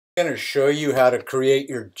I'm going to show you how to create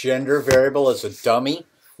your gender variable as a dummy,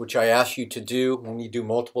 which I asked you to do when you do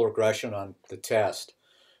multiple regression on the test.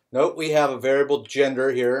 Note we have a variable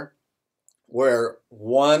gender here where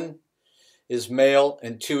 1 is male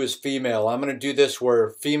and 2 is female. I'm going to do this where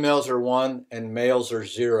females are 1 and males are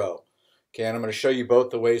 0. Okay, and I'm going to show you both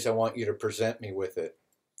the ways I want you to present me with it.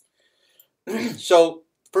 So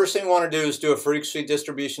first thing I want to do is do a frequency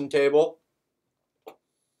distribution table.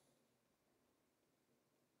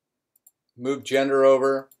 Move gender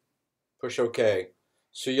over, push OK.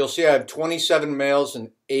 So you'll see I have 27 males and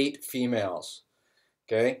 8 females.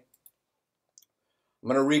 Okay. I'm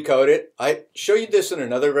going to recode it. I show you this in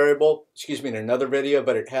another variable, in another video,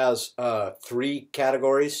 but it has 3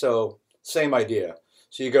 categories, so same idea.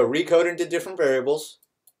 So you go recode into different variables.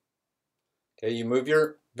 Okay, you move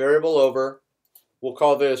your variable over. We'll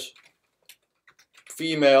call this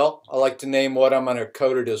female. I like to name what I'm going to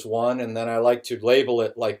code it as 1, and then I like to label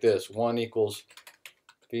it like this: 1 equals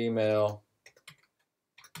female,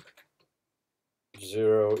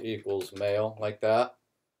 0 equals male, like that.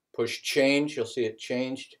 Push change, you'll see it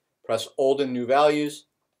changed. Press old and new values.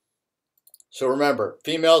 So remember,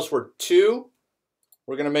 females were 2,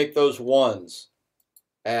 we're going to make those 1s.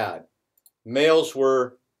 Add. Males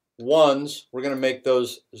were 1s, we're going to make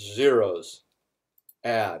those 0s.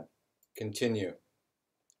 Add. Continue.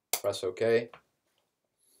 Press OK.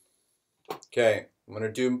 Okay, I'm going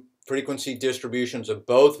to do frequency distributions of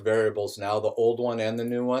both variables now, the old one and the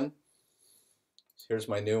new one. So here's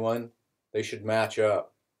my new one. They should match up.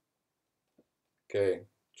 Okay,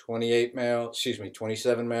 27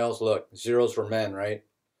 males. Look, 0s were men, right?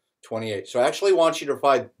 28. So I actually want you to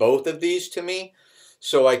provide both of these to me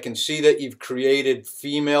so I can see that you've created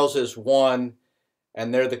females as 1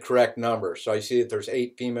 and they're the correct number. So I see that there's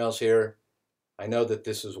 8 females here. I know that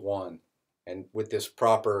this is 1, and with this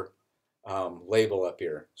proper label up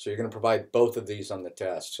here. So you're going to provide both of these on the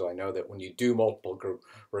test, so I know that when you do multiple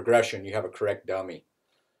regression, you have a correct dummy.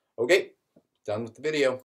 Okay, done with the video.